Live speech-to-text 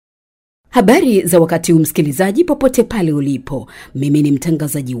Habari za wakati msikilizaji popote pale ulipo. Mimi ni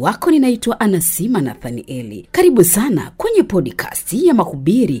mtangazaji wako, ninaitwa Anasima Nathanieli. Karibu sana kwenye podcast ya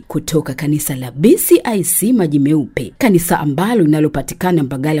mahubiri kutoka kanisa la BCIC Maji Meupe, kanisa ambalo linalopatikana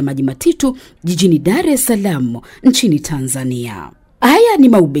Mbagala Maji Matitu, jijini Dar es Salaam nchini Tanzania. Haya ni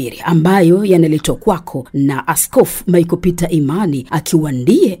mahubiri ambayo yanaletwa kwako na Askofu Imani, akiwa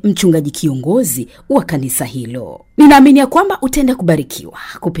ndiye mchungaji kiongozi wa kanisa hilo. Ninaamini ya kwamba utaenda kubarikiwa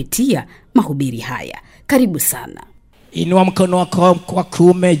kupitia mahubiri haya. Karibu sana. Inua mkono wako kwa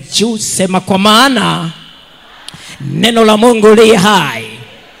kuume juu, sema kwa maana neno la Mungu li hai,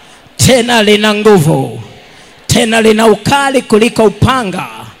 tena lina nguvu, tena lina ukali kuliko upanga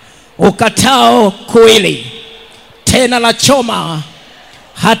ukatao kuwili, tena la choma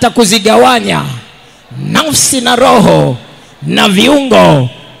hata kuzigawanya nafsi na roho na viungo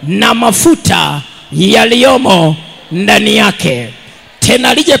na mafuta yaliyomo ndani yake,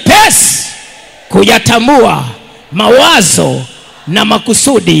 tena lijepesi kuyatambua mawazo na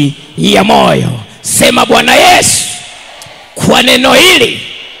makusudi ya moyo. Sema Bwana Yesu, kwa neno hili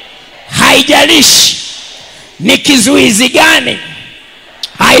haijalishi ni kizuizi gani,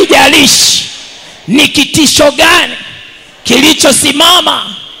 haijalishi ni kitisho gani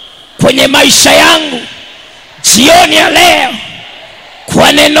kilichosimama kwenye maisha yangu, jioni ya leo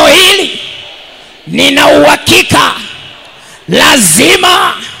kwa neno hili nina uhakika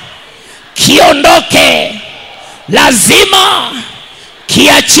lazima kiondoke, lazima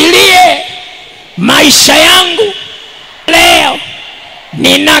kiachilie maisha yangu. Leo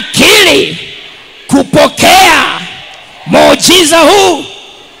ninakiri kupokea muujiza huu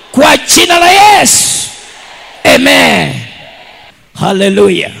kwa jina la Yesu. Amen.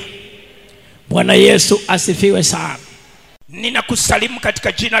 Hallelujah. Bwana Yesu asifiwe sana. Ninakusalimu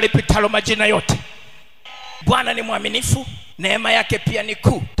katika jina lipitalo majina yote. Bwana ni mwaminifu, neema yake pia ni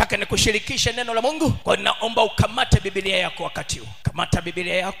kuu. Nataka nikushirikishe neno la Mungu. Kwa naomba ukamate Biblia yako wakati huu. Kamata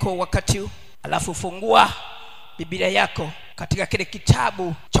Biblia yako wakati huu, alafu fungua Biblia yako katika kile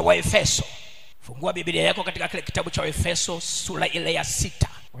kitabu cha Waefeso. Fungua Biblia yako katika kile kitabu cha Waefeso sura ile ya 6.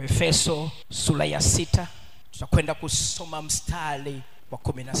 Waefeso sura ya 6. Tutakwenda kusoma mstari wa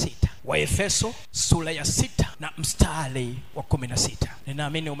 16. Waefeso sura ya 6 na mstari wa 16.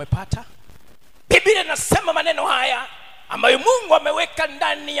 Ninaamini umepata. Biblia inasema maneno haya ambayo Mungu ameweka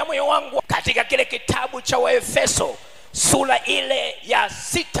ndani ya moyo wangu katika kile kitabu cha Waefeso sura ile ya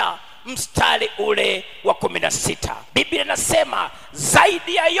 6 mstari ule wa 16. Biblia inasema,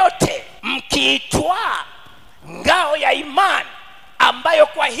 zaidi ya yote mkiitwaa ngao ya imani, ambayo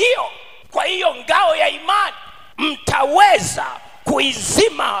kwa hiyo ngao ya imani mtaweza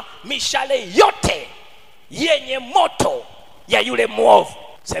kuizima mishale yote yenye moto ya yule mwovu.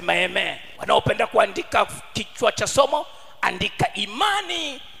 Sema amen. Wanaopenda kuandika kichwa cha somo, andika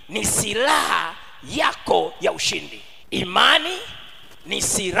imani ni silaha yako ya ushindi. Imani ni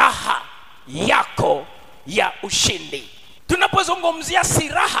silaha yako ya ushindi. Tunapozungumzia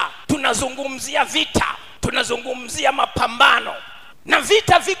silaha, tunazungumzia vita, tunazungumzia mapambano. Na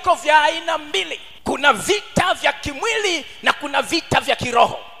vita viko vya aina mbili. Kuna vita vya kimwili na kuna vita vya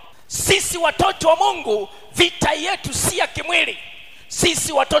kiroho. Sisi watoto wa Mungu, vita yetu si ya kimwili.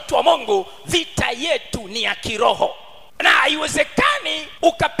 Sisi watoto wa Mungu, vita yetu ni ya kiroho. Na haiwezekani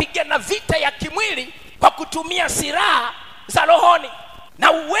ukapigana vita ya kimwili kwa kutumia silaha za rohoni,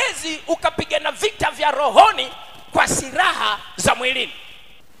 na uwezi ukapigana vita vya rohoni kwa silaha za mwilini.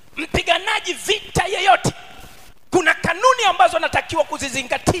 Mpiganaji vita yeyote, kuna kanuni ambazo anatakiwa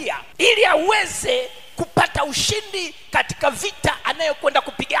kuzizingatia ili aweze kupata ushindi katika vita anayokwenda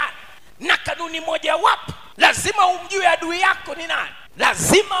kupigana. Na kanuni moja wapo, lazima umjue adui yako ni nani.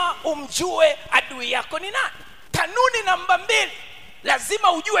 Lazima umjue adui yako ni nani. Kanuni namba 2,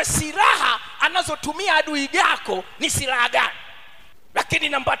 lazima ujue silaha anazotumia adui yako ni silaha gani. Lakini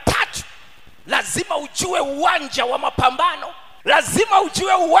namba 3, lazima ujue uwanja wa mapambano. Lazima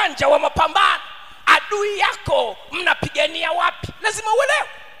ujue uwanja wa mapambano. Adui yako mnapigania wapi? Lazima uelewe.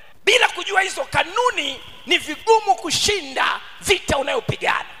 Bila kujua hizo kanuni, ni vigumu kushinda vita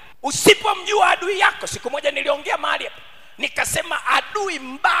unayopigana. Usipomjua adui yako, siku moja niliongea mahali hapa nikasema adui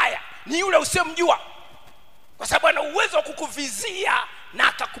mbaya ni yule usiyemjua, kwa sababu ana uwezo wa kukuvizia na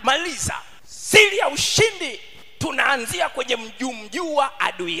akakumaliza. Siri ya ushindi tunaanzia kwenye mjua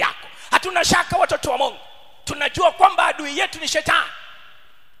adui yako. Hatuna shaka watoto wa Mungu, tunajua kwamba adui yetu ni shetani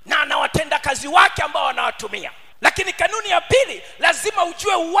na anawatenda kazi wake ambao wanawatumia. Lakini kanuni ya 2, lazima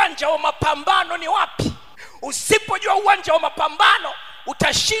ujue uwanja wa mapambano ni wapi. Usipojua uwanja wa mapambano,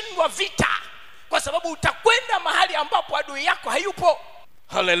 utashindwa vita, kwa sababu utakwenda mahali ambapo adui yako hayupo.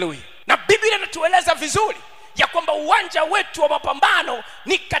 Hallelujah. Na Biblia inatueleza vizuri ya kwamba uwanja wetu wa mapambano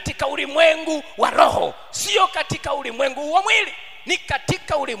ni katika ulimwengu wa roho, sio katika ulimwengu wa mwili, ni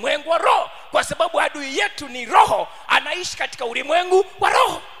katika ulimwengu wa roho, kwa sababu adui yetu ni roho, anaishi katika ulimwengu wa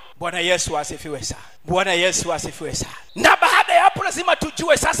roho. Bwana Yesu asifiwe sana. Bwana Yesu asifiwe sana. Na baada ya hapo lazima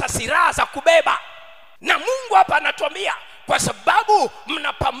tujue sasa silaha za kubeba. Na Mungu hapa anatuambia kwa sababu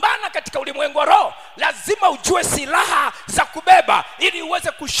mnapambana katika ulimwengu wa roho, lazima ujue silaha za kubeba ili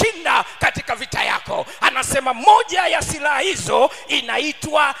uweze kushinda katika vita yako. Anasema moja ya silaha hizo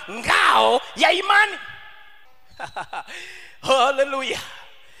inaitwa ngao ya imani. Haleluya.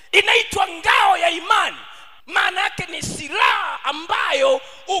 Inaitwa ngao ya imani. Maana yake ni silaha ambayo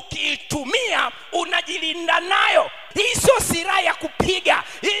ukiitumia unajilinda nayo. Hii sio silaha ya kupiga,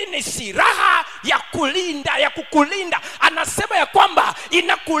 hii ni silaha ya kulinda, ya kukulinda. Anasema ya kwamba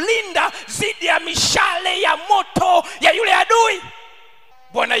inakulinda dhidi ya mishale ya moto ya yule adui.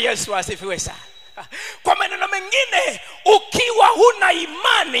 Bwana Yesu asifiwe sana. Kwa maneno mengine, ukiwa huna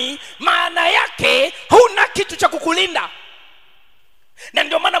imani, maana yake huna kitu cha kukulinda. Na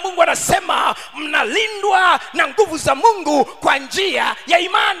ndio maana Mungu anasema mnalindwa na nguvu za Mungu kwa njia ya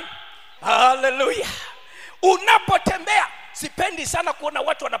imani. Haleluya. Unapotembea, sipendi sana kuona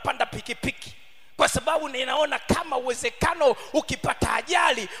watu wanapanda pikipiki, kwa sababu ninaona kama uwezekano ukipata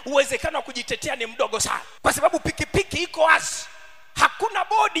ajali, uwezekano wa kujitetea ni mdogo sana, kwa sababu pikipiki iko wazi, hakuna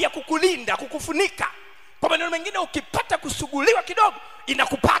bodi ya kukulinda, kukufunika. Kwa maneno mengine, ukipata kusuguliwa kidogo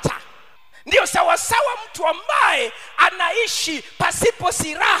inakupata. Ndio sawa sawa mtu ambaye anaishi pasipo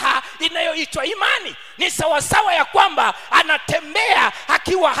silaha inayoitwa imani, ni sawa sawa ya kwamba anatembea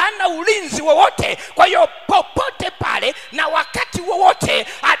akiwa hana ulinzi wowote. Kwa hiyo popote pale na wakati wowote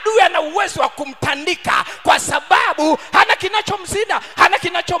adui ana uwezo wa kumtandika, kwa sababu hana kinachomzinda, hana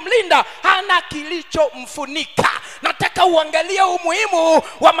kinachomlinda, hana kilichomfunika. Nataka uangalie umuhimu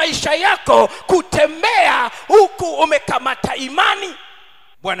wa maisha yako kutembea huku umekamata imani.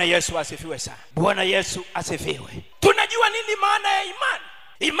 Bwana Yesu asifiwe sana. Bwana Yesu asifiwe. Tunajua nini maana ya imani?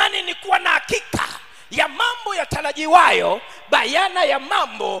 Imani ni kuwa na hakika ya mambo yatarajiwayo, bayana ya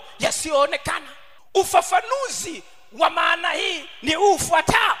mambo yasiyoonekana. Ufafanuzi wa maana hii ni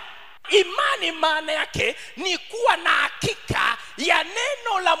ufuatao. Imani maana yake ni kuwa na hakika ya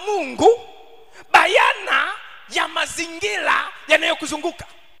neno la Mungu, bayana ya mazingira yanayokuzunguka.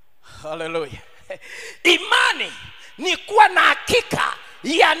 Haleluya. Imani ni kuwa na hakika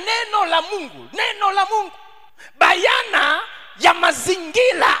ya neno la Mungu, neno la Mungu, bayana ya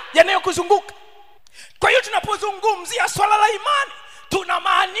mazingira yanayokuzunguka. Kwa hiyo tunapozungumzia swala la imani,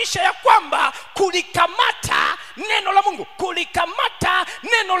 tunamaanisha ya kwamba kulikamata neno la Mungu. Kulikamata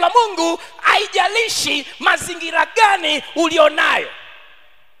neno la Mungu haijalishi mazingira gani ulionayo.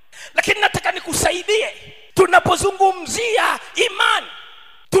 Lakini nataka nikusaidie, tunapozungumzia imani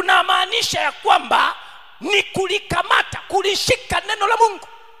tunamaanisha ya kwamba ni kulikamata, kulishika neno la Mungu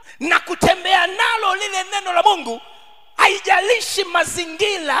na kutembea nalo lile neno la Mungu, haijalishi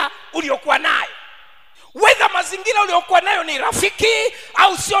mazingira uliokuwa nayo. Whether mazingira uliokuwa nayo ni rafiki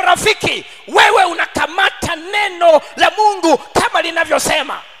au sio rafiki, wewe unakamata neno la Mungu kama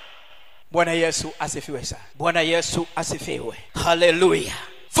linavyosema. Bwana Yesu asifiwe sana. Bwana Yesu asifiwe. Haleluya.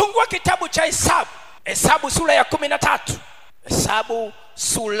 Fungua kitabu cha Hesabu sura ya 13. Hesabu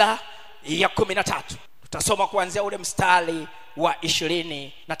sura ya 13. Tutasoma kuanzia ule mstari wa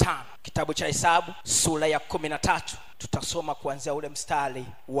 25. Kitabu cha Hesabu sura ya 13. Tutasoma kuanzia ule mstari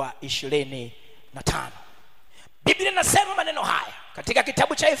wa 25. Biblia inasema maneno haya katika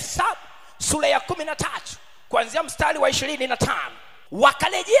kitabu cha Hesabu sura ya 13 kuanzia mstari wa 25.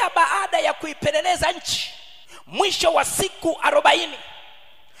 Wakarejea baada ya kuipeleleza nchi mwisho wa siku 40.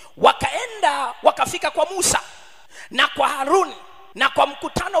 Wakaenda wakafika kwa Musa na kwa Haruni na kwa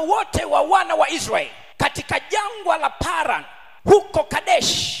mkutano wote wa wana wa Israeli katika jangwa la Paran huko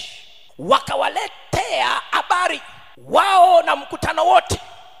Kadesh. Wakawaletea habari wao na mkutano wote,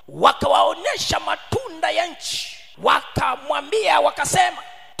 wakawaonesha matunda ya nchi. Wakamwambia wakasema,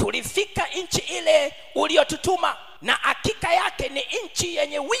 tulifika nchi ile uliyotutuma, na hakika yake ni nchi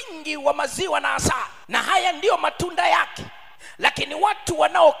yenye wingi wa maziwa na asali, na haya ndiyo matunda yake. Lakini watu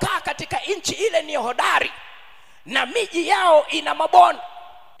wanaokaa katika nchi ile ni hodari, na miji yao ina mabonde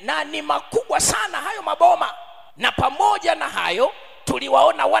na ni makubwa sana hayo maboma. Na pamoja na hayo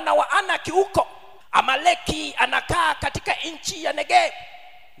tuliwaona wana wa Anaki huko. Amaleki anakaa katika nchi ya Negev,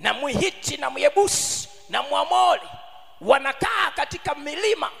 na Mhiti na Myebusi na Mwamori wanakaa katika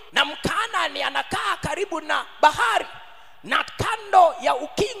milima, na Mkanaani anakaa karibu na bahari na kando ya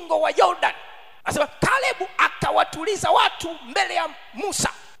ukingo wa Jordan. Asema Kalebu akawatuliza watu mbele ya Musa,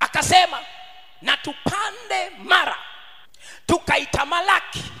 akasema, na tupande Mara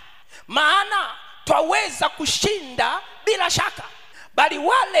tukaitamalaki, maana twaweza kushinda bila shaka. Bali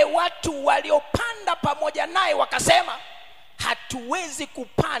wale watu waliopanda pamoja naye wakasema, hatuwezi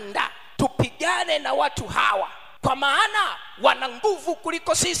kupanda tupigane na watu hawa, kwa maana wana nguvu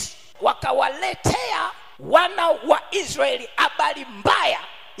kuliko sisi. Wakawaletea wana wa Israeli habari mbaya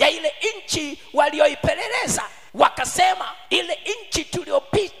ya ile nchi walioipeleleza. Wakasema, ile nchi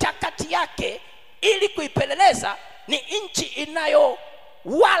tuliopita kati yake ili kuipeleleza ni nchi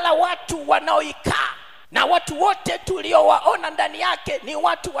inayowala watu wanaoikaa, na watu wote tuliowaona ndani yake ni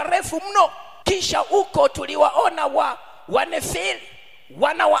watu warefu mno. Kisha huko tuliwaona Wanefili,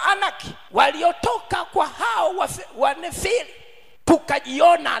 wana wa Anaki waliotoka kwa hao Wanefili,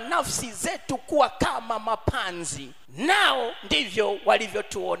 tukajiona nafsi zetu kuwa kama mapanzi, nao ndivyo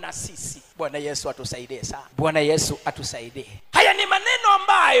walivyotuona sisi. Bwana Yesu atusaidie sana. Bwana Yesu atusaidie. Haya ni maneno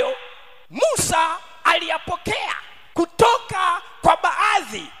ambayo Musa aliyapokea kutoka kwa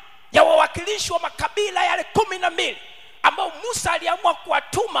baadhi ya wawakilishi wa makabila yale 12 ambao Musa aliamua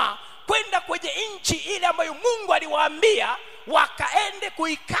kuwatuma kwenda kwenye nchi ile ambayo Mungu aliwaambia wakaende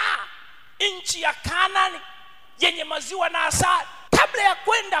kuikaa, nchi ya Kanaani yenye maziwa na asali. Kabla ya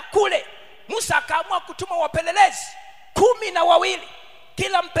kwenda kule, Musa akaamua kutuma wapelelezi 12.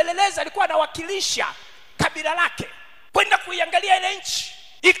 Kila mpelelezi alikuwa anawakilisha kabila lake kwenda kuiangalia ile nchi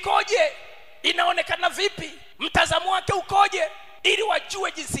ikoje, inaonekana vipi, mtazamo wake ukoje, ili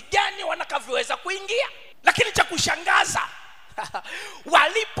wajue jinsi gani wanakavyoweza kuingia. Lakini cha kushangaza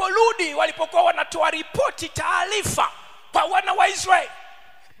waliporudi, walipokuwa wanatoa ripoti, taarifa kwa wana wa Israeli,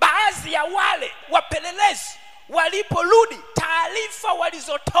 baadhi ya wale wapelelezi waliporudi, taarifa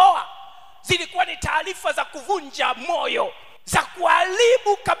walizotoa zilikuwa ni taarifa za kuvunja moyo, za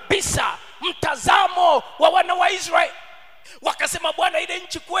kuharibu kabisa mtazamo wa wana wa Israeli. Wakasema, Bwana, ile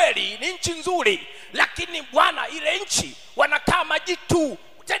nchi kweli ni nchi nzuri, lakini Bwana, ile nchi wanakaa majitu,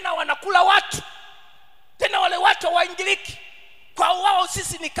 tena wanakula watu, tena wale watu hawaingiliki. Kwa wao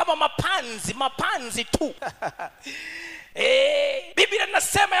sisi ni kama mapanzi tu. Biblia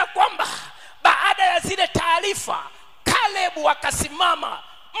inasema ya kwamba baada ya zile taarifa, Kalebu akasimama,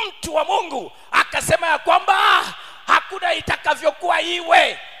 mtu wa Mungu, akasema ya kwamba hakuna itakavyokuwa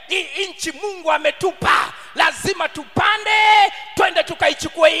iwe, hii nchi Mungu ametupa, lazima tupande twende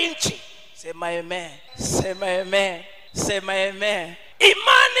tukaichukue hii nchi. Sema amen, sema amen, sema amen.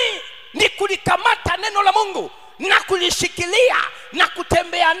 Imani ni kulikamata neno la Mungu na kulishikilia na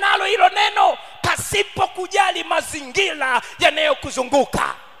kutembea nalo hilo neno pasipo kujali mazingira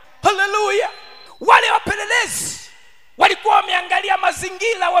yanayokuzunguka. Haleluya. Wale wapelelezi walikuwa wameangalia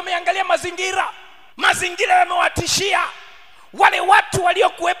mazingira yamewatishia. Wale watu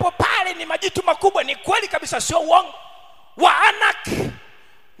waliokuwepo pale ni majitu makubwa, ni kweli kabisa, sio uongo. Waanak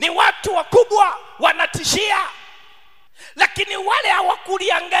ni watu wakubwa, wanatishia. Lakini wale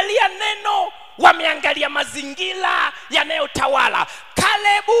hawakuliangalia neno, wameangalia mazingira yanayotawala.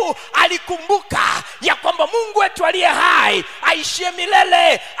 Kalebu alikumbuka ya kwamba Mungu wetu aliye hai aishie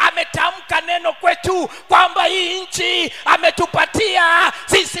milele ametamka neno kwetu kwamba hii nchi ametupatia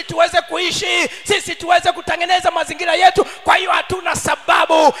sisi tuweze kuishi, sisi tuweze kutengeneza mazingira yetu. Kwa hiyo hatuna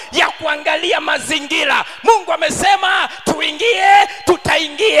sababu ya kuangalia mazingira. Mungu amesema tuingie,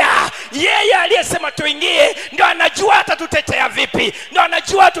 tutaingia. Yeye aliyesema tuingie ndio anajua atatutetea vipi, ndio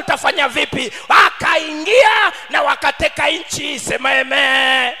anajua tutafanya vipi. Akaingia na wakateka nchi. Sema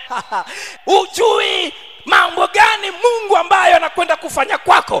amen. Ujui mambo gani Mungu ambayo anakwenda kufanya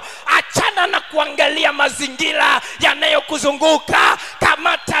kwako. Achana na kuangalia mazingira yanayokuzunguka.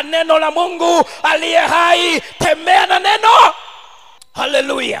 Kamata neno la Mungu aliye hai, tembea na neno.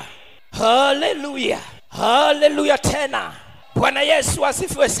 Haleluya, haleluya, haleluya tena. Bwana Yesu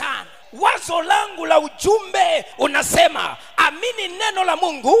asifiwe sana. Wazo langu la ujumbe unasema, amini neno la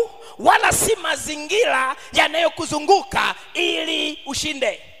Mungu wala si mazingira yanayokuzunguka ili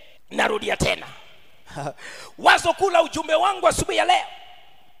ushinde. Narudia tena. Wazo kuu la ujumbe wangu asubuhi ya leo.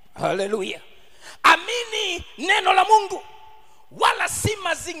 Haleluya. Amini neno la Mungu wala si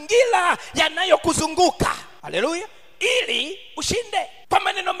mazingira yanayokuzunguka. Haleluya. Ili ushinde. Kwa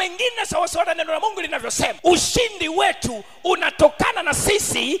maneno mengine, sawa na neno la Mungu linavyosema, ushindi wetu unatokana na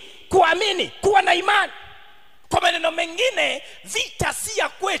sisi kuamini, kuwa na imani. Kwa maneno mengine, vita si ya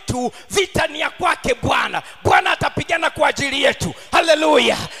kwetu, vita ni ya kwake Bwana. Bwana atapigana kwa ajili yetu.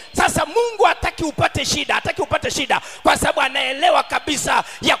 Haleluya. Sasa Mungu hataki upate shida, kwa sababu anaelewa kabisa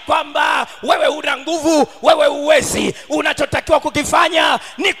ya kwamba wewe una nguvu, wewe uwezi. Unachotakiwa kukifanya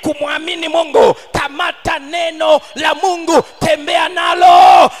ni kumwamini Mungu. Kamata neno la Mungu, tembea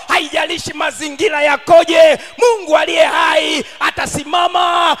nalo. haijalishi mazingira yakoje, Mungu aliye hai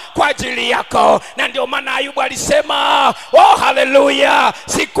atasimama kwa ajili yako. Na ndio maana Ayubu alisema, oh haleluya,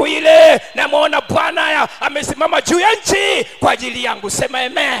 siku ile namuona Bwana amesimama juu ya nchi kwa ajili yangu. Sema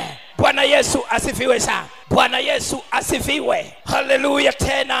amen. Bwana Yesu asifiwe sana. Bwana Yesu asifiwe. Haleluya.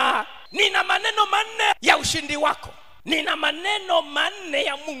 Tena nina maneno manne ya ushindi wako. Nina maneno manne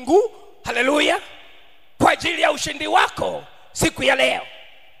ya Mungu, haleluya, kwa ajili ya ushindi wako siku ya leo.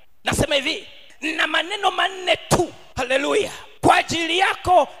 Nasema hivi, nina maneno manne tu, haleluya, kwa ajili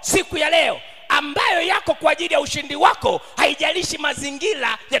yako siku ya leo, ambayo yako kwa ajili ya ushindi wako, haijalishi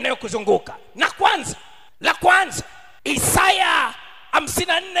mazingira yanayokuzunguka. Na la kwanza Isaya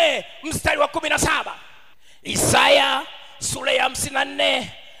 54 mstari wa 17. Isaya sura ya 54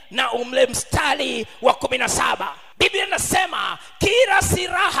 na ule mstari wa 17. Biblia inasema, kila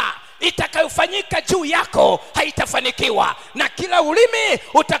silaha itakayofanyika juu yako haitafanikiwa, na kila ulimi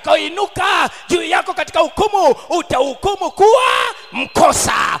utakaoinuka juu yako katika hukumu utahukumu kuwa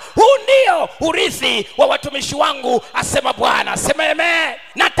mkosa. Huu ndio urithi wa watumishi wangu, asema Bwana. Sema amen.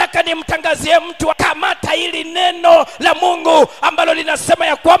 Nataka nimtangazie mtu, kamata hili neno la Mungu ambalo linasema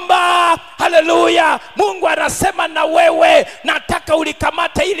ya kwamba, haleluya, Mungu anasema na wewe. Nataka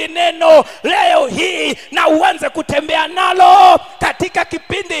ulikamata hili neno leo hii na uanze kutembea nalo katika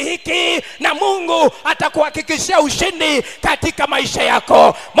kipindi hiki, na Mungu atakuhakikishia ushindi katika maisha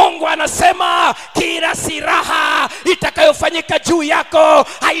yako. Mungu anasema kila silaha itakayofanyika juu yako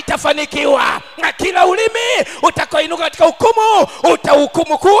haitafanikiwa, na kila ulimi utakaoinuka katika hukumu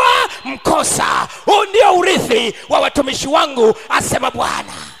utahukumu kuwa mkosa. Huu ndio urithi wa watumishi wangu, asema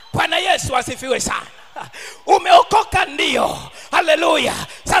Bwana. Bwana Yesu asifiwe sana. Umeokoka ndio, haleluya.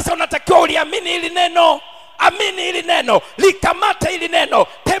 Sasa unatakiwa uliamini hili neno. Amini hili neno, likamata hili neno,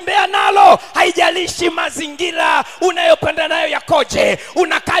 tembea nalo. Haijalishi mazingira unayopenda nayo yakoje.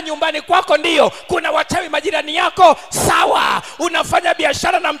 Unakaa nyumbani kwako, ndio kuna wachawi majirani yako, sawa. Unafanya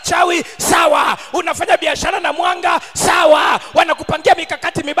biashara na mchawi, sawa. Unafanya biashara na mwanga, sawa. Wanakupangia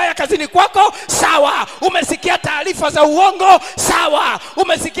mikakati mibaya kazini kwako, sawa. Umesikia taarifa za uongo, sawa.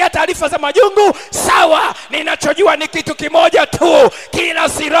 Umesikia taarifa za majungu, sawa. Ninachojua ni kitu kimoja tu, kila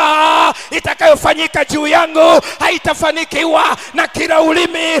silaha itakayofanyika juu yangu haitafanikiwa, na kila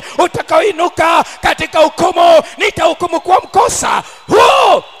ulimi utakaoinuka katika hukumu nitahukumu kuwa mkosa.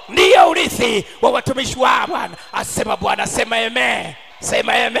 Huu ndio urithi wa watumishi wa Bwana, asema Bwana. Sema amen.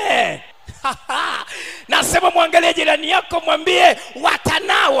 Sema amen. Nasema muangalie jirani yako, mwambie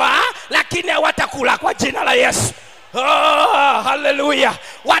watanawa lakini hawatakula, kwa jina la Yesu. Oh, haleluya.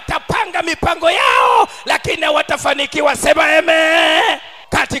 Watapanga mipango yao lakini hawatafanikiwa. Sema amen,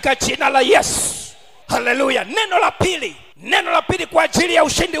 katika jina la Yesu. Haleluya. Neno la pili kwa ajili ya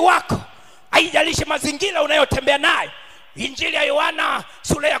ushindi wako, haijalishi mazingira unayotembea nayo. Injili ya Yohana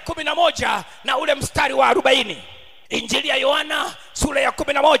sura ya 11 na ule mstari wa 40. Injili ya Yohana sura ya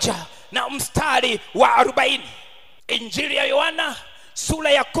 11 na mstari wa 40. Injili ya Yohana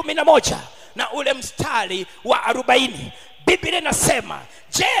sura ya 11 na ule mstari wa 40. Biblia inasema,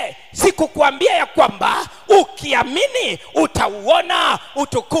 je, sikukuambia ya kwamba ukiamini utauona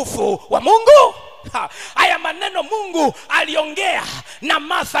utukufu wa Mungu? Haya maneno Mungu aliongea na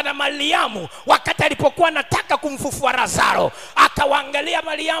Martha na Mariamu wakati alipokuwa anataka kumfufua Lazaro. Akawaangalia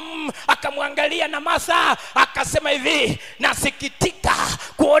Mariamu, akamwangalia na Martha, akasema hivi, nasikitika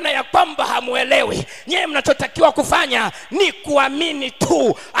kuona ya kwamba hamuelewi. Nyewe mnachotakiwa kufanya ni kuamini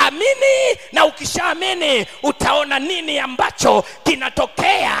tu. Amini, na ukishaamini utaona nini ambacho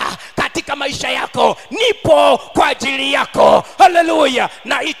kinatokea katika maisha yako. Nipo kwa ajili yako. Haleluya.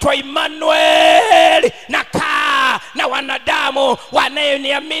 Naitwa Emmanuel, nakaa na wanadamu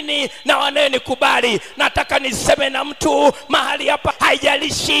wanayoniamini na wanayonikubali. Nataka niseme na mtu mahali hapa,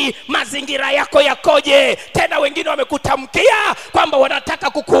 haijalishi mazingira yako yakoje. Tena wengine wamekutamkia kwamba wanataka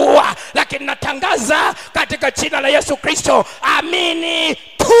kukuua, lakini natangaza katika jina la Yesu Kristo, amini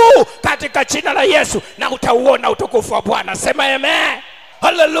tu katika jina la Yesu na utauona utukufu wa Bwana. Sema amen.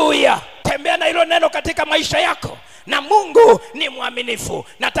 Haleluya. Tembea na hilo neno katika maisha yako, na Mungu ni mwaminifu.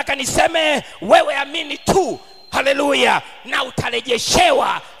 Nataka niseme, wewe amini tu, haleluya, na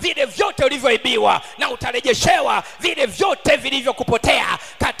utarejeshewa vile vyote ulivyoibiwa, na utarejeshewa vile vyote vilivyokupotea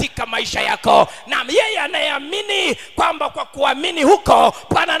katika maisha yako. Na yeye anayeamini kwamba kwa kuamini huko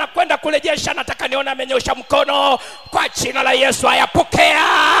Bwana anakwenda kurejesha, nataka nione amenyosha mkono kwa jina la Yesu.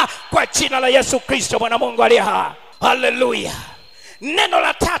 Ayapokea kwa jina la Yesu Kristo, mwana Mungu aliye hai. Haleluya. Neno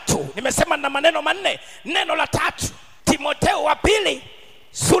la tatu, nimesema na maneno manne. Neno la tatu, Timotheo wa pili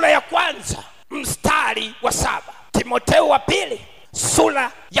sura ya 1 mstari wa 7. Timotheo wa pili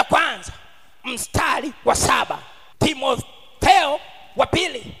sura ya 1 mstari wa 7. Timotheo wa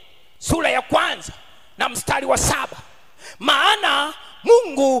pili wa 7, maana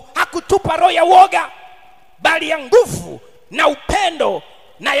Mungu hakutupa roho ya woga, bali ya nguvu na upendo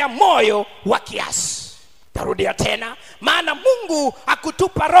na ya moyo wa kiasi. Tarudia tena, maana Mungu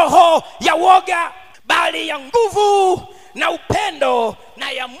hakutupa roho ya woga, bali ya nguvu na upendo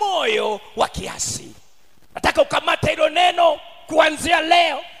na ya moyo wa kiasi. Nataka ukamata hilo neno kuanzia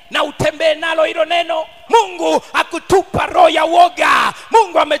leo na utembee nalo hilo neno. Mungu hakutupa roho ya woga,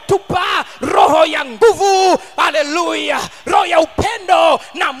 Mungu ametupa roho ya nguvu, haleluya, roho ya upendo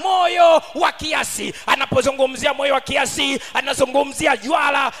na moyo wa kiasi. Anapozungumzia moyo wa kiasi, anazungumzia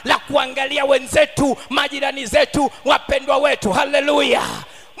juala la kuangalia wenzetu, majirani zetu, wapendwa wetu, haleluya.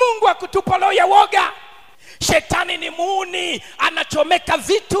 Mungu hakutupa roho ya woga. Shetani ni muuni, anachomeka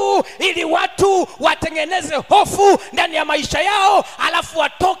vitu ili watu watengeneze hofu ndani ya maisha yao, alafu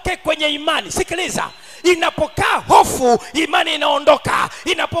watoke kwenye imani. Sikiliza, inapokaa hofu, imani inaondoka.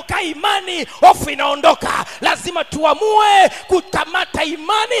 Inapokaa imani, hofu inaondoka. Lazima tuamue kukamata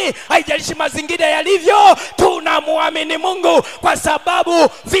imani, haijalishi mazingira yalivyo. Tunamwamini Mungu kwa sababu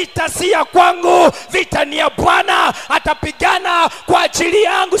vita si ya kwangu, vita ni ya Bwana, atapigana kwa ajili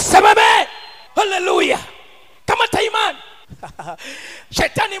yangu. Semame, haleluya. Kamata imani.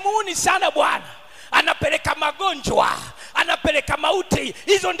 Shetani muuni sana bwana, anapeleka magonjwa, anapeleka mauti.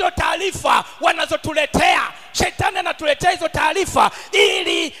 Hizo ndio taarifa wanazotuletea. Shetani anatuletea hizo taarifa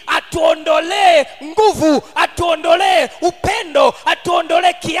ili atuondolee nguvu, atuondolee upendo,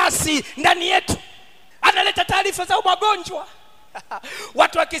 atuondolee kiasi ndani yetu. Analeta taarifa za magonjwa.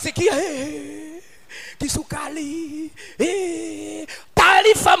 Watu wakisikia kisukari,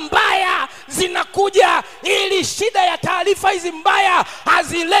 taarifa mbaya zinakuja, ili shida ya taarifa hizi mbaya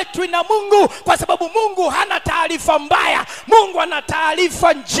haziletwi na Mungu, kwa sababu Mungu hana taarifa mbaya. Mungu ana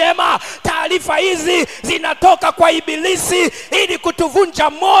taarifa njema. Taarifa hizi zinatoka kwa ibilisi ili kutuvunja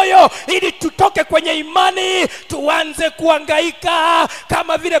moyo, ili tutoke kwenye imani, tuanze kuhangaika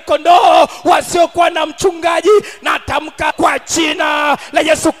kama vile kondoo wasiokuwa na mchungaji. Na tamka kwa jina la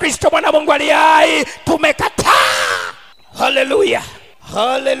Yesu Kristo mwana Mungu aliye hai, tumekataa. Haleluya,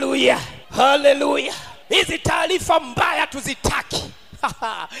 haleluya, haleluya. Hizi taarifa mbaya tuzitaki.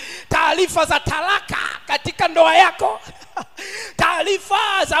 Taarifa za talaka katika ndoa yako,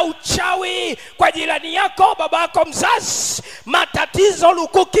 taarifa za uchawi kwa jirani yako, baba yako mzazi, matatizo,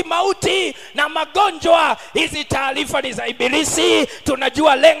 lukuki, mauti na magonjwa. Hizi taarifa ni za ibilisi.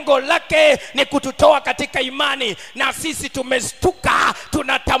 Tunajua lengo lake ni kututoa katika imani, na sisi tumestuka.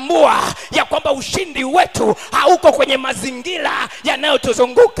 Tunatambua ya kwamba ushindi wetu hauko kwenye mazingira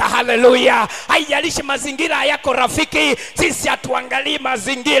yanayotuzunguka. Haleluya. Haijalishi mazingira yako rafiki, sisi hatuangalii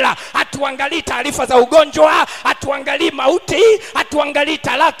mazingira, hatuangalii taarifa za ugonjwa, hatuangalii mauti, hatuangalii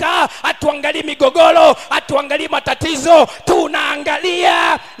talaka, hatuangalii migogoro, hatuangalii matatizo.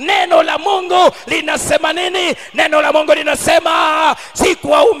 Tunaangalia neno la Mungu linasema nini. Neno la Mungu linasema,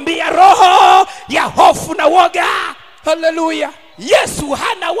 sikuwaumbia roho ya hofu na woga. Haleluya. Yesu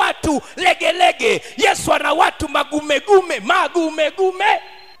hana watu legelege. Yesu ana watu magumegume.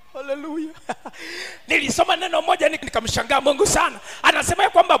 Haleluya. Nilisoma neno moja nikamshangaa Mungu sana. Anasema ya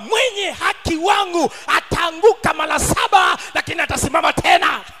kwamba mwenye haki wangu ataanguka mara 7 lakini atasimama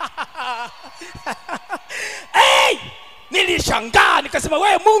tena. Hey! Nilishangaa nikasema,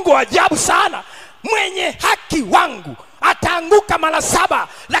 wewe Mungu ajabu sana. Mwenye haki wangu ataanguka mara 7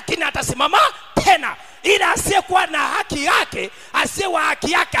 lakini atasimama tena. Ila asiyekuwa na haki yake, asiyewa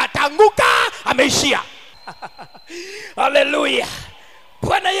haki yake ataanguka, ameishia. Haleluya.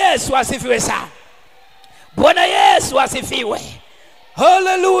 Bwana Yesu asifiwe sana. Bwana Yesu asifiwe.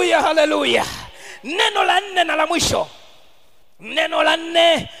 Haleluya, haleluya. Neno la 4 na la mwisho. Neno la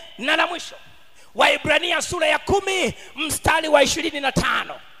 4 na la mwisho. Waebrania sura ya 10 mstari wa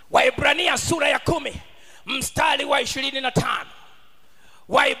 25. Waebrania sura ya 10 mstari wa 25.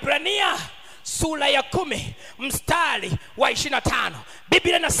 Waebrania sura ya 10 mstari wa 25.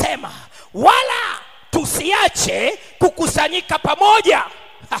 Biblia inasema, wala tusiache kukusanyika pamoja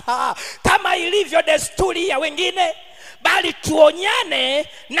kama ilivyo desturi ya wengine, bali tuonyane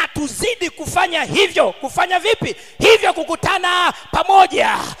na tuzidi kufanya hivyo. Kufanya vipi hivyo? Kukutana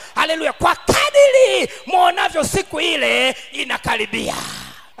pamoja. Haleluya. Kwa kadiri muonavyo siku ile inakaribia.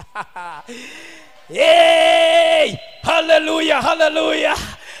 Hey! Haleluya, haleluya.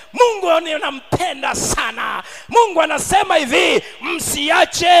 Mungu anampenda sana. Mungu anasema hivi,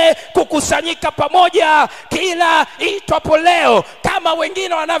 msiache kukusanyika pamoja kila itwapo leo kama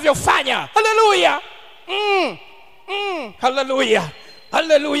wengine wanavyofanya. Haleluya. Haleluya,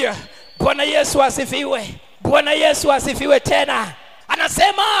 haleluya. Bwana Yesu asifiwe. Bwana Yesu asifiwe tena.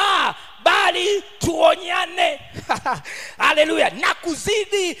 Anasema bali tuonyane. Haleluya. Na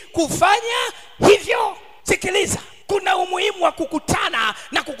kuzidi kufanya hivyo. Sikiliza, kuna umuhimu wa kukutana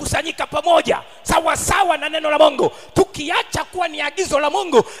na kukusanyika pamoja sawa sawa na neno la Mungu. Tukiacha kuwa ni agizo la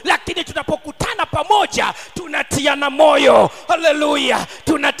Mungu, lakini tunapokutana pamoja tunatiana moyo, haleluya,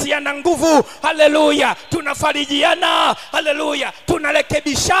 tunatiana nguvu, haleluya, tunafarijiana, haleluya,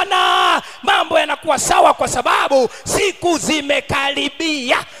 tunarekebishana, mambo yanakuwa sawa kwa sababu siku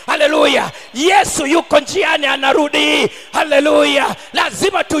zimekaribia, haleluya. Yesu yuko njiani anarudi, haleluya.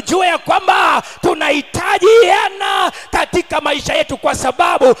 Lazima tujue ya kwamba tunahitajiana katika maisha yetu, kwa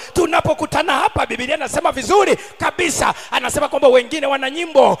sababu tunapokutana hapa, Biblia inasema vizuri kabisa, anasema kwamba wengine wana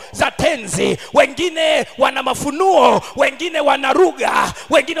nyimbo za tenzi, wengine wana mafunuo, wengine wana lugha,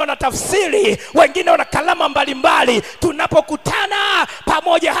 wengine wana tafsiri, wengine wana kalama mbalimbali. Tunapokutana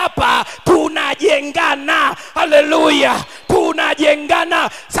pamoja hapa tunajengana, haleluya, tunajengana.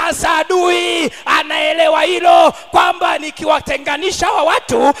 Sasa adui anaelewa hilo, kwamba nikiwatenganisha wa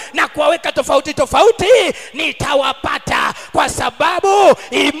watu na kuwaweka tofauti tofauti nitawapata, kwa sababu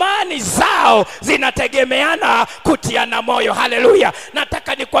imani zao zinategemeana kutiana moyo, haleluya.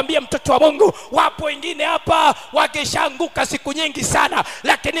 Nataka nikwambie mtoto wa Mungu, wapo wengine hapa wakishaanguka siku nyingi sana,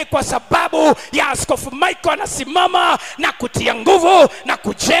 lakini kwa sababu ya Askofu Michael anasimama na kutia nguvu na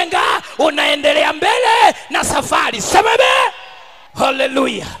kujenga, unaendelea mbele na safari. Semebe,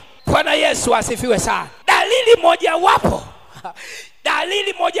 haleluya. Bwana Yesu asifiwe sana.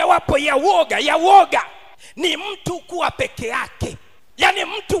 Dalili mojawapo ya woga ni mtu kuwa peke yake, yani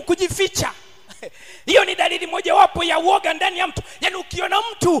mtu kujificha. Hiyo ni dalili mojawapo ya woga ndani ya mtu. Yani ukiona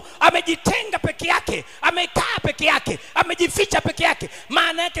mtu amejitenga peke yake, amekaa peke yake, amejificha peke yake,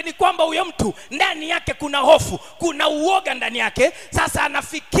 maana yake ni kwamba huyo mtu ndani yake kuna hofu, kuna uoga ndani yake. Sasa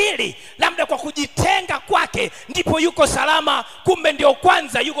anafikiri labda kwa kujitenga kwake ndipo yuko salama, kumbe ndio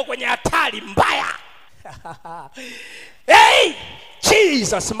kwanza yuko kwenye hatari mbaya. Hey,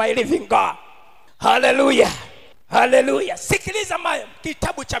 Jesus my living God. Hallelujah. Hallelujah. Sikiliza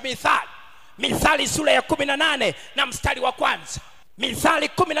kitabu cha Mithali sura ya 18 na mstari wa kwanza. Mithali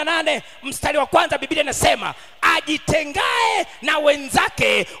 18 mstari wa kwanza, Biblia inasema, ajitengae na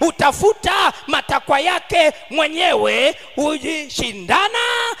wenzake utafuta matakwa yake mwenyewe, hujishindana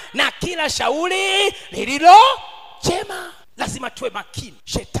na kila shauri lililo jema. Lazima tuwe makini,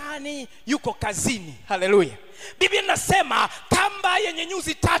 shetani yuko kazini, haleluya. Biblia inasema kamba yenye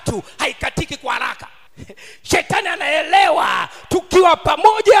nyuzi 3 haikatiki kwa haraka. Shetani anaelewa tukiwa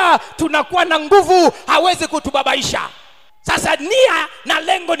pamoja tunakuwa na nguvu, hawezi kutubabaisha. Sasa nia na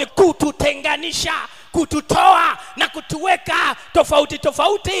lengo ni kututenganisha, kututoa na kutuweka tofauti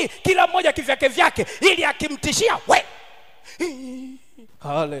tofauti, kila mmoja kivyake vyake, ili akimtishia we.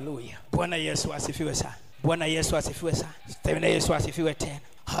 Haleluya. Bwana Yesu asifiwe sana. Bwana Yesu asifiwe sana. Tena Yesu asifiwe tena.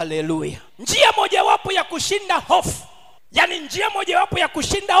 Haleluya. Njia mojawapo ya kushinda hofu, yani njia mojawapo ya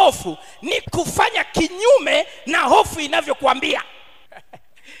kushinda hofu ni kufanya kinyume na hofu inavyokuambia.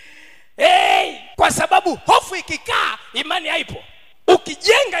 Kwa sababu hofu ikikaa, imani haipo.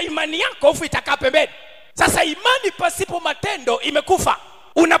 Ukijenga imani yako, hofu itakaa pembeni. Sasa imani pasipo matendo imekufa.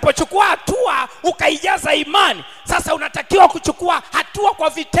 Unapochukua hatua ukaijaza imani, sasa unatakiwa kuchukua hatua kwa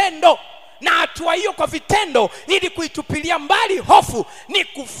vitendo. Na hatua hiyo kwa vitendo, ili kuitupilia mbali hofu, ni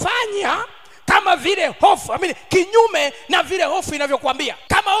kufanya kama vile hofu, kinyume na vile hofu inavyokuambia.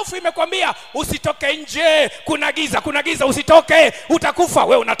 Kama hofu imekwambia usitoke nje, kuna giza usitoke, utakufa,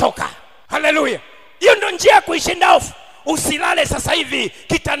 wewe unatoka. Haleluya. Hiyo ndio njia ya kuishinda hofu. Usilale sasa hivi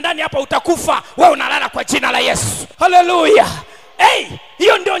kitandani hapa, utakufa, wewe unalala kwa jina la Yesu. Haleluya.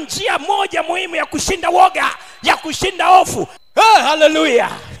 Hiyo ndio njia moja muhimu ya kushinda woga, ya kushinda hofu. Haleluya.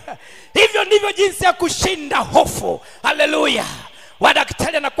 Hivyo ndivyo jinsi ya kushinda hofu. Haleluya.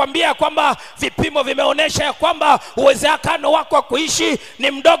 Wadaktari anakuambia kwamba vipimo vimeonyesha ya kwamba uwezekano wako wa kuishi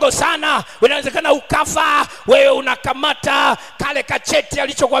ni mdogo sana, unawezekana ukafa. Wewe unakamata kale kacheti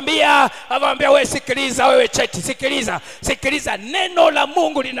alichokuambia, anamwambia wewe, sikiliza wewe cheti, sikiliza neno la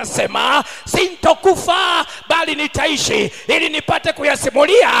Mungu linasema sintokufa bali nitaishi, ili nipate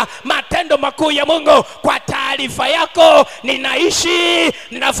kuyasimulia matendo makuu ya Mungu. Kwa taarifa yako, ninaishi,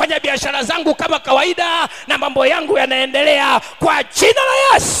 ninafanya biashara zangu kama kawaida, na mambo yangu yanaendelea kwa jina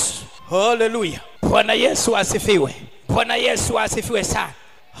la Yesu. Haleluya. Bwana Yesu asifiwe. Bwana Yesu asifiwe sana.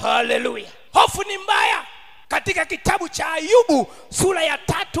 Haleluya. Hofu ni mbaya. Katika kitabu cha Ayubu sura ya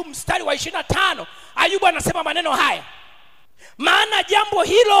 3 mstari wa 25, Ayubu anasema maneno haya: maana jambo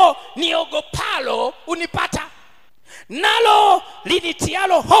hilo niogopalo unipata, nalo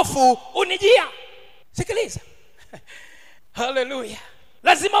linitialo hofu unijia. Sikiliza. Haleluya.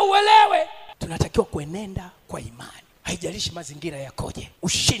 Lazima uelewe tunatakiwa kuenenda kwa imani. Haijalishi mazingira yakoje,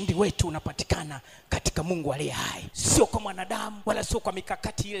 ushindi wetu unapatikana katika Mungu aliye hai, sio kwa mwanadamu wala sio kwa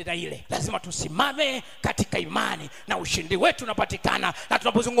mikakati ile na ile. Lazima tusimame katika imani na ushindi wetu unapatikana. Na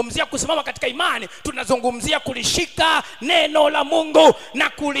tunapozungumzia kusimama katika imani, tunazungumzia kulishika neno la Mungu na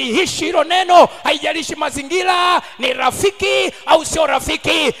kuliishi hilo neno. Haijalishi mazingira ni rafiki au sio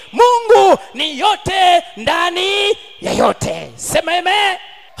rafiki, Mungu ni yote ndani ya yote. Sema amen.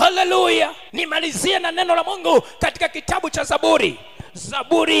 Haleluya. Nimalizie na neno la Mungu katika kitabu cha Zaburi.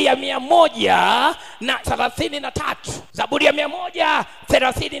 Zaburi ya 133. Zaburi ya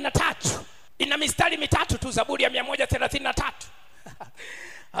 133. Ina mistari mitatu tu Zaburi ya 133.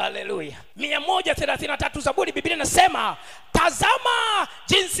 Haleluya. 133 Zaburi, Biblia inasema, tazama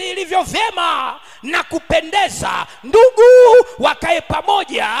jinsi ilivyo vyema na kupendeza ndugu wakae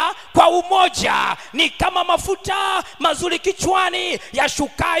pamoja kwa umoja, ni kama mafuta mazuri kichwani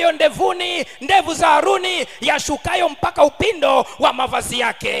yashukayo ndevuni, ndevu za Haruni yashukayo mpaka upindo wa mavazi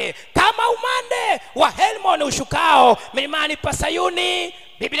yake, kama umande wa Hermoni ushukao milimani pa Sayuni.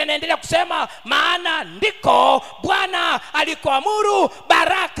 Biblia inaendelea kusema, maana ndiko Bwana alikoamuru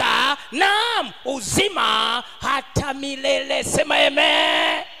baraka na uzima hata milele. Sema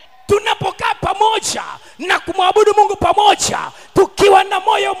amen. Tunapokaa pamoja na kumwabudu Mungu pamoja, tukiwa na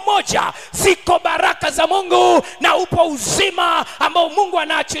moyo mmoja, ziko baraka za Mungu na upo uzima ambao Mungu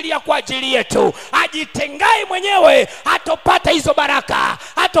anaachilia kwa ajili yetu. Ajitengai mwenyewe hatopata hizo baraka,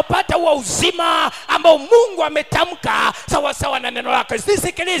 hatopata huo uzima ambao Mungu ametamka sawa sawa na neno lake.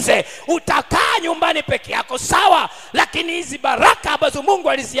 Nisikilize, utakaa nyumbani peke yako sawa, lakini hizi baraka ambazo Mungu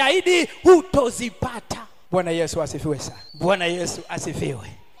aliziahidi hutozipata. Bwana Yesu asifiwe sana. Bwana Yesu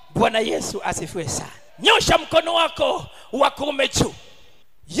asifiwe. Bwana Yesu asifiwe sana. Nyosha mkono wako wa kuume juu.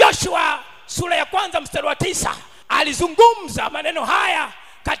 Yoshua sura ya 1 mstari wa 9 alizungumza maneno haya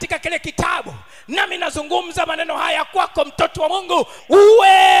katika kile kitabu, nami nazungumza maneno haya kwako, mtoto wa Mungu.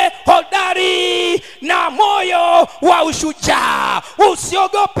 Uwe hodari na moyo wa ushujaa,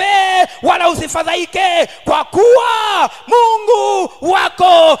 usiogope wala usifadhaike, kwa kuwa Mungu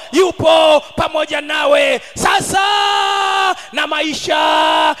wako yupo pamoja nawe sasa na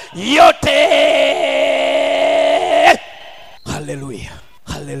maisha yote. Haleluya,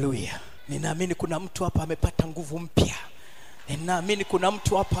 haleluya. Ninaamini kuna mtu hapa amepata nguvu mpya. Ninaamini kuna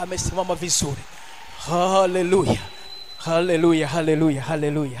mtu hapa amesimama vizuri. Haleluya, haleluya, haleluya,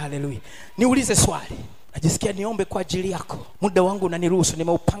 haleluya, haleluya. Niulize swali, najisikia niombe kwa ajili yako. Muda wangu unaniruhusu,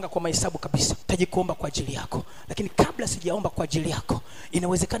 nimeupanga kwa mahesabu kabisa. Tajikuomba kwa ajili yako, lakini kabla sijaomba kwa ajili yako,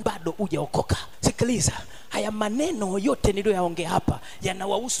 inawezekana bado hujaokoka. Sikiliza, haya maneno yote niliyoyaongea hapa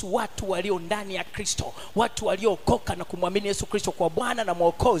yanawahusu watu walio ndani ya Kristo, watu waliookoka na kumwamini Yesu Kristo kwa Bwana na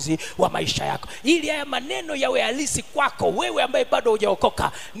Mwokozi wa maisha yako. Ili haya maneno yawe halisi kwako wewe ambaye bado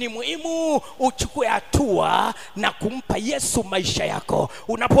hujaokoka, ni muhimu uchukue hatua na kumpa Yesu maisha yako.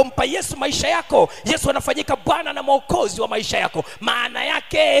 Unapompa Yesu maisha yako, Yesu anafanyika Bwana na Mwokozi wa maisha yako. Maana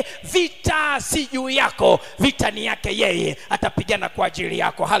yake vita si juu yako, vita ni yake yeye, atapigana kwa ajili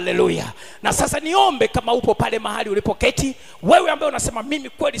yako. Haleluya. Na sasa niombe, kama upo pale mahali ulipoketi, wewe ambaye unasema mimi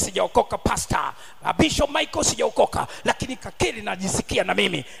kweli sijaokoka pastor, Bishop Michael sijaokoka, lakini kakili najisikia na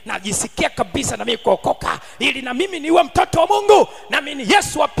mimi najisikia kabisa na mimi kuokoka, ili na mimi niwe mtoto wa Mungu, na mimi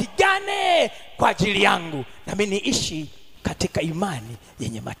Yesu apigane kwa ajili yangu, na mimi niishi katika imani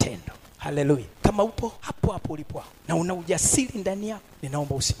yenye matendo. Haleluya. Kama upo hapo hapo ulipo na una ujasiri ndani yako,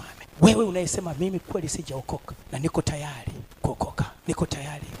 ninaomba usimame. Wewe unayesema mimi kweli sijaokoka na niko tayari kuokoka, niko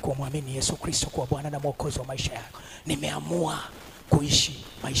tayari kumwamini Yesu Kristo kwa Bwana na Mwokozi wa maisha yako, nimeamua kuishi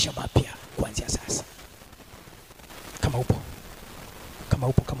maisha mapya kuanzia sasa. Kama upo, kama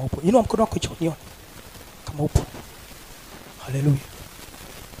upo, kama upo, inua mkono wako juu nione kama upo. Haleluya.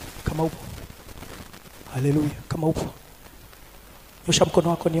 Kama upo, haleluya. Kama upo, nyosha mkono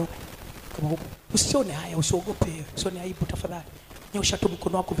wako nione kama upo. Usione haya, usiogope, usione aibu, tafadhali nyosha tu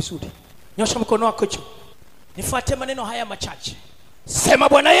mkono wako vizuri. Nyosha mkono wako juu. Nifuate maneno haya machache. Sema,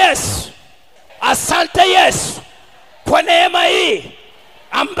 Bwana Yesu, asante Yesu kwa neema hii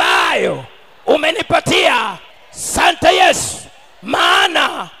ambayo umenipatia. Asante Yesu,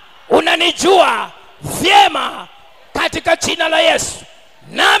 maana unanijua vyema, katika jina la Yesu.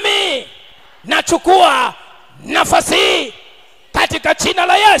 Nami nachukua nafasi hii katika jina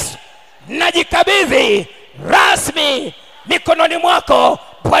la Yesu. Najikabidhi rasmi mikononi mwako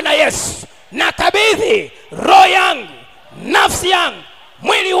Bwana Yesu. Nakabidhi roho yangu, nafsi yangu,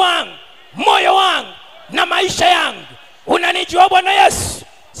 mwili wangu, moyo wangu na maisha yangu. Unanijua Bwana Yesu,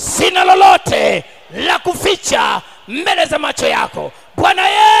 sina lolote la kuficha mbele za macho yako Bwana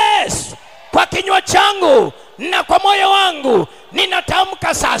Yesu. Kwa kinywa changu na kwa moyo wangu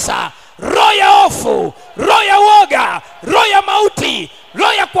ninatamka sasa, roho ya hofu, roho ya woga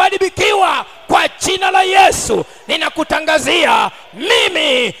Haleluya.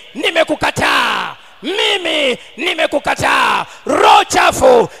 Mimi nimekukataa. Mimi nimekukataa. Roho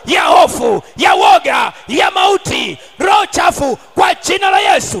chafu ya hofu, ya woga, ya mauti, roho chafu kwa jina la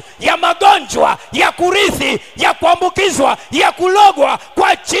Yesu, ya magonjwa, ya kurithi, ya kuambukizwa, ya kulogwa,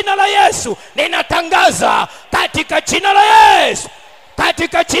 kwa jina la Yesu ninatangaza katika jina la Yesu,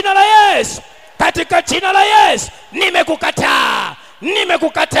 katika jina la Yesu, katika jina la Yesu, nimekukataa.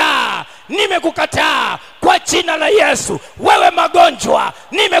 Nimekukataa, nimekukataa kwa jina la Yesu. Wewe magonjwa,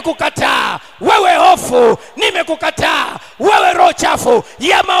 nimekukataa. Wewe hofu, nimekukataa. Wewe roho chafu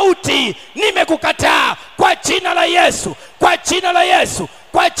ya mauti, nimekukataa kwa jina la Yesu, kwa jina la Yesu,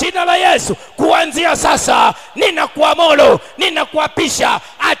 kwa jina la Yesu. Kuanzia sasa ninakuamuru, ninakuapisha,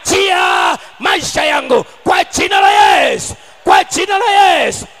 achia maisha yangu kwa jina la Yesu, kwa jina la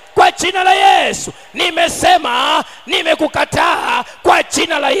Yesu, kwa jina la Yesu. Nimesema nimekukataa kwa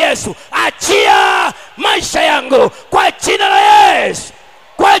jina la Yesu. Achia maisha yangu kwa jina la Yesu,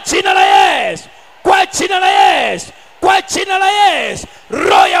 kwa jina la Yesu, kwa jina la Yesu, kwa jina la Yesu.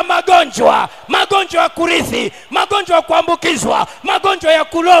 Roho ya magonjwa, magonjwa ya kurithi, magonjwa ya kuambukizwa, magonjwa ya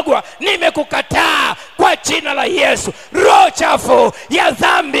kulogwa, nimekukataa kwa jina la Yesu. Roho chafu ya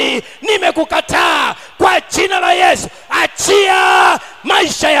dhambi, nimekukataa kwa jina la Yesu. Achia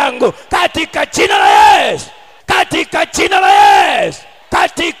maisha yangu katika jina la Yesu, katika jina la Yesu,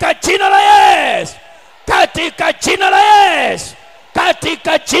 katika jina la Yesu, katika jina la Yesu,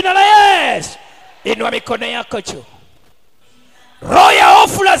 katika jina la Yesu. Inua mikono yako juu. Roho ya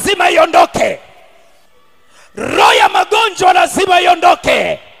hofu lazima iondoke. Roho ya magonjwa lazima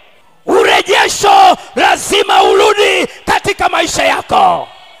iondoke. Urejesho lazima urudi katika maisha yako.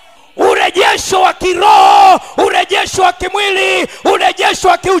 Urejesho wa kiroho, urejesho wa kimwili, urejesho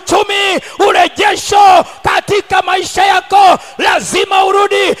wa kiuchumi, urejesho katika maisha yako lazima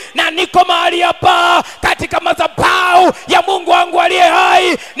urudi. Na niko mahali hapa katika madhabahu ya Mungu wangu aliye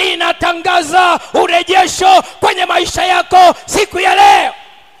hai, ninatangaza urejesho kwenye maisha yako siku ya leo.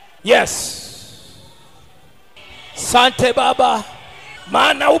 Yes. Asante Baba,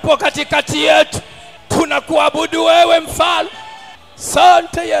 maana upo katikati yetu. Tunakuabudu wewe mfalme.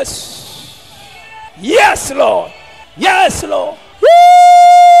 Asante Yesu. Yes Lord. Yes Lord.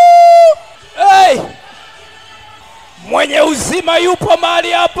 Woo! Hey. Mwenye uzima yupo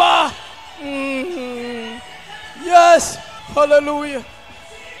mahali hapa. Yes. Hallelujah.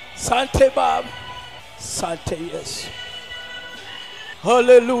 Asante Baba. Asante Yesu.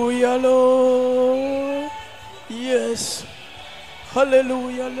 Hallelujah Lord. Yes.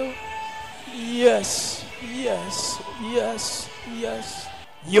 Hallelujah Lord. Yes. Yes. Yes. Yes.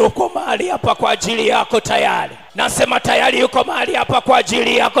 Yuko mahali hapa kwa ajili yako tayari. Nasema tayari yuko mahali hapa kwa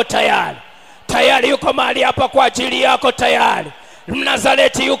ajili yako tayari. Tayari yuko mahali hapa kwa ajili yako tayari.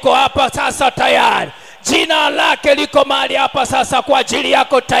 Mnazareti yuko hapa sasa tayari. Jina lake liko mahali hapa sasa kwa ajili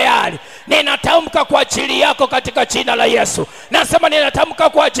yako tayari. Ninatamka kwa ajili yako katika jina la Yesu. Nasema ninatamka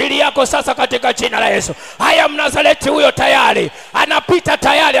kwa ajili yako sasa katika jina la Yesu. Haya, Mnazareti huyo tayari. Anapita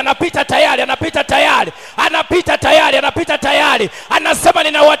tayari, anapita tayari, anapita tayari. Anapita tayari, anapita tayari. Anasema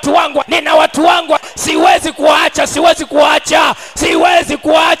nina watu wangu, nina watu wangu. Siwezi kuacha, siwezi kuacha, siwezi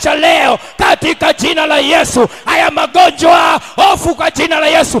kuacha leo katika jina la Yesu. Haya magonjwa, hofu kwa jina la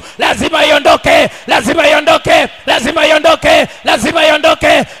Yesu lazima iondoke, lazima iondoke, lazima iondoke, lazima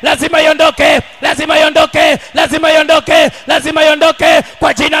iondoke, lazima iondoke, lazima iondoke, lazima iondoke, lazima iondoke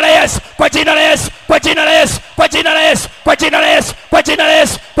kwa jina la Yesu, kwa jina la Yesu, kwa jina la Yesu, kwa jina la Yesu, kwa jina la Yesu, kwa jina la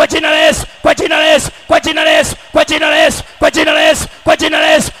Yesu, kwa jina la Yesu, kwa jina la Yesu, kwa jina la Yesu, kwa jina la Yesu, kwa jina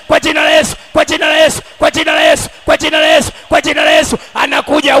la Yesu, kwa jina la Yesu, kwa jina la Yesu, kwa jina la Yesu, kwa jina la Yesu, kwa jina la Yesu, kwa jina la Yesu.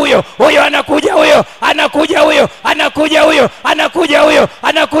 Anakuja huyo, huyo anakuja huyo, anakuja huyo, anakuja huyo, anakuja huyo,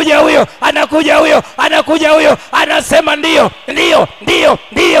 anakuja huyo, anakuja huyo, anakuja huyo. Anasema ndio, ndio, ndio,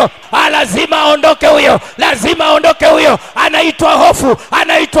 ndio. Lazima aondoke huyo, lazima aondoke huyo. Anaitwa hofu,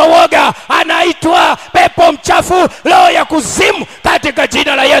 anaitwa woga, anaitwa pepo mchafu, roho ya kuzimu katika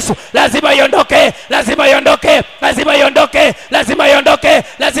jina la Yesu. Lazima iondoke, lazima iondoke, lazima iondoke, lazima iondoke,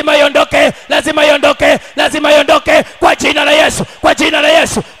 lazima iondoke, lazima iondoke, lazima iondoke kwa jina la Yesu, kwa jina la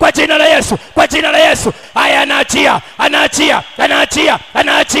Yesu, kwa jina la Yesu, kwa jina la Yesu. Haya, anaachia, anaachia, anaachia,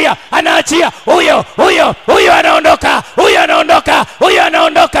 anaachia, anaachia. Huyo, huyo, huyo anaondoka, huyo anaondoka, huyo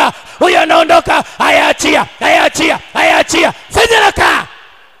anaondoka, huyo anaondoka. Haya, achia, haya, achia, haya, achia. Fedhelaka.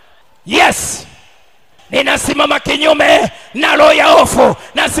 Yes. Ninasimama kinyume na roho ya hofu,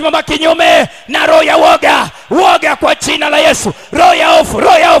 nasimama kinyume na roho ya woga, woga kwa jina la Yesu. Roho ya hofu,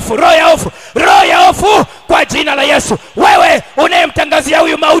 roho ya hofu, roho ya hofu, roho ya hofu kwa jina la Yesu. Wewe unayemtangazia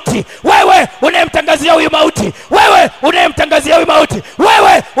huyu mauti, wewe unayemtangazia huyu mauti, wewe unayemtangazia huyu mauti,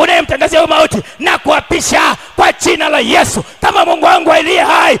 wewe unayemtangazia kazi ya mauti na kuapisha kwa jina la Yesu, kama Mungu wangu aliye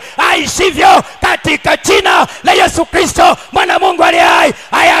hai aishivyo, katika jina la Yesu Kristo mwana Mungu aliye hai.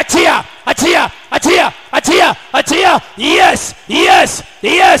 Achia, achia, achia, achia, achia. Yes, yes,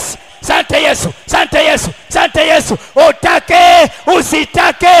 yes. Sante Yesu, sante Yesu, sante Yesu. Utake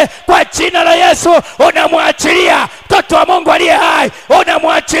usitake, kwa jina la Yesu unamwachilia mtoto wa Mungu aliye hai,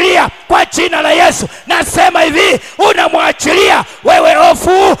 unamwachilia kwa jina la Yesu. Nasema hivi, unamwachilia wewe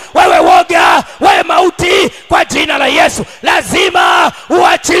hofu, wewe woga, wewe mauti, kwa jina la Yesu. Lazima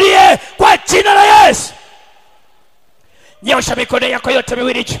uachilie kwa jina la Yesu. Nyosha mikono yako yote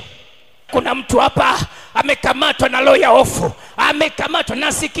miwili juu. Kuna mtu hapa amekamatwa na roho ya hofu. Amekamatwa,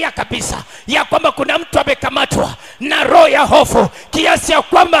 nasikia kabisa ya kwamba kuna mtu amekamatwa na roho ya hofu, kiasi ya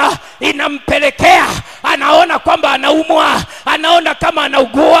kwamba inampelekea anaona kwamba anaumwa, anaona kama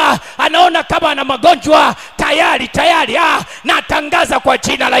anaugua, anaona kama ana magonjwa tayari. Natangaza kwa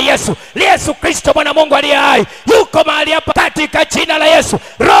jina la Yesu, Yesu Kristo mwana Mungu aliye hai yuko mahali hapa, katika jina la Yesu.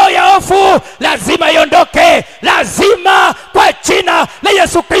 Roho ya hofu lazima iondoke, lazima, kwa jina la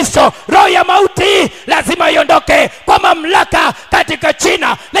Yesu Kristo. Roho ya mauti lazima iondoke kwa mamlaka, katika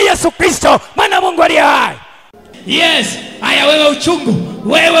jina la Yesu Kristo mwana Mungu aliye hai. Yes, haya wewe uchungu,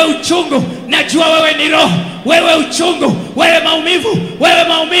 wewe uchungu, najua wewe ni roho, wewe uchungu, wewe maumivu, wewe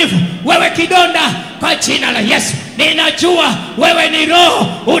maumivu, wewe kidonda, kwa jina la Yesu. Ninajua wewe ni roho,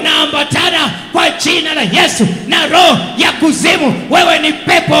 unaambatana kwa jina la Yesu na roho ya kuzimu. Wewe ni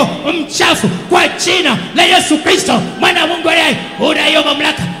pepo mchafu, kwa jina la Yesu Kristo mwana Mungu aliye hai. Una hiyo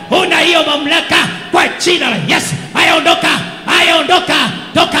mamlaka, una hiyo mamlaka kwa jina la Yesu. Haya ondoka, haya ondoka,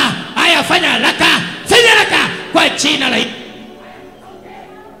 toka, haya fanya haraka, fanya haraka kwa jina la Yesu.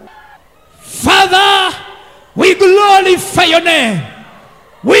 Father, we glorify your name.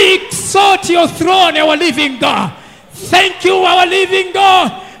 We exalt your throne, our living God. Thank you, our living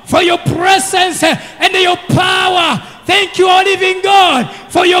God, for your presence and your power. Thank you, our living God,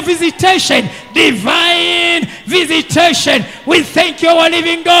 for your visitation, divine visitation. We thank you, our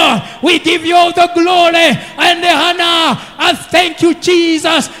living God. We give you all the glory and the honor. And thank you,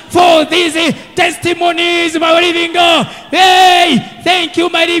 Jesus, for these testimonies, my living God. Hey, thank you,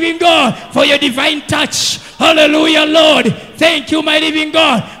 my living God, for your divine touch. Hallelujah, Lord. Thank you, my living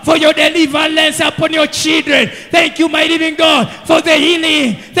God, for your deliverance upon your children. Thank you, my living God, for the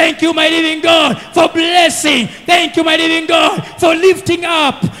healing. Thank you, my living God, for blessing. Thank you, my living God, for lifting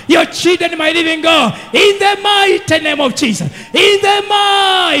up your children, my living God. In the mighty name of Jesus. In the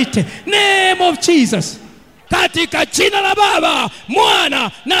mighty name of Jesus. Katika jina la Baba,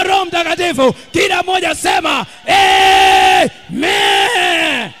 Mwana na Roho Mtakatifu, kila mmoja sema amen.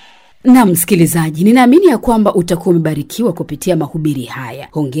 Na msikilizaji, ninaamini ya kwamba utakuwa umebarikiwa kupitia mahubiri haya.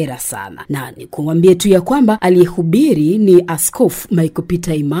 Hongera sana. Na nikumwambie tu ya kwamba aliyehubiri ni Askofu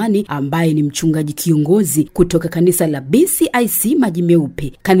Imani, ambaye ni mchungaji kiongozi kutoka kanisa la BCIC Maji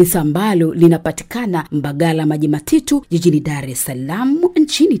Meupe, kanisa ambalo linapatikana Mbagala Maji Matitu, jijini Dar es Salaam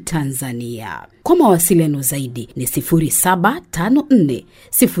nchini Tanzania. Kwa mawasiliano zaidi ni 0754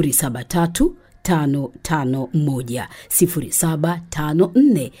 073 551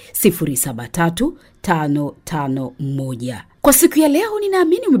 0754 073 551. Kwa siku ya leo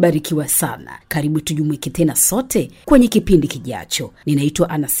ninaamini umebarikiwa sana. Karibu tujumuike tena sote kwenye kipindi kijacho. Ninaitwa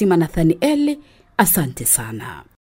Anasima Nathanieli. Asante sana.